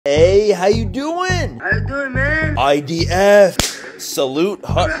Hey, how you doing? How you doing, man? IDF. Salute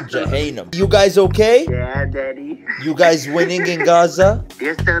Hut Jahannam. You guys okay? Yeah, daddy. You guys winning in Gaza?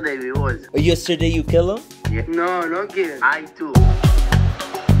 Yesterday we was. Yesterday you kill him? Yeah. No, no kidding. I too.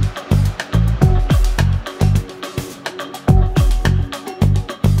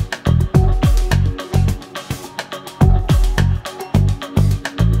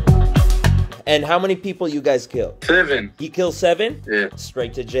 And how many people you guys kill? 7. He killed 7? Yeah.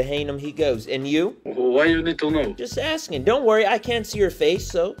 Straight to Jahannam he goes. And you? Why you need to know? Just asking. Don't worry, I can't see your face,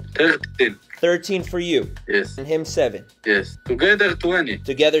 so. 13. 13 for you. Yes. And him 7. Yes. Together 20.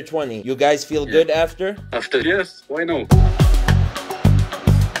 Together 20. You guys feel good after? After, yes. Why no?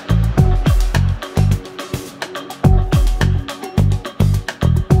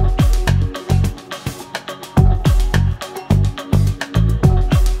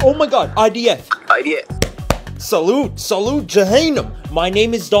 Oh my god, IDF. IDF. Salute, salute Jahannam. My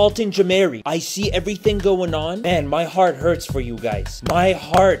name is Dalton Jamari. I see everything going on. Man, my heart hurts for you guys. My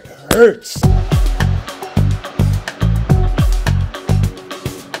heart hurts.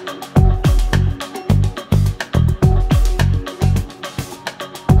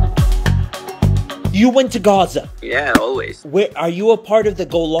 You went to Gaza. Yeah, always. Where are you a part of the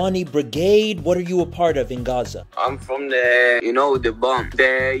Golani Brigade? What are you a part of in Gaza? I'm from the bomb.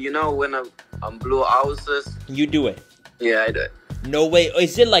 When I'm blew houses. You do it. Yeah, I do it. No way.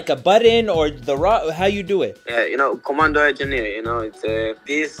 Is it like a button or the rock? How you do it? Yeah, commando engineer. It's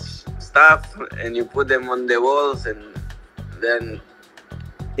this stuff, and you put them on the walls, and then.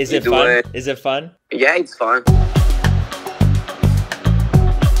 Is it fun? Is it fun? Yeah, it's fun.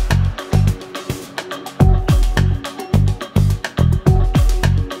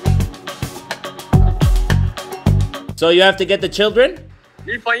 So you have to get the children?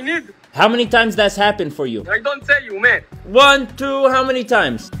 If I need. How many times that's happened for you? I don't say you, man. 1, 2, how many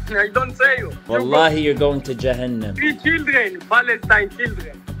times? I don't say you. Wallahi, you're going to Jahannam. 3 children, Palestine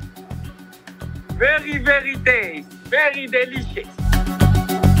children. Very, very tasty. Very delicious.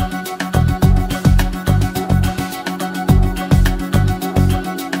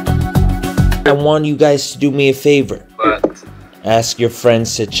 I want you guys to do me a favor. But Ask your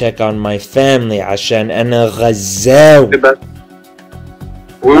friends to check on my family عشان أنا غزاوي.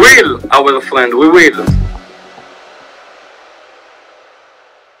 We will, our friend, we will.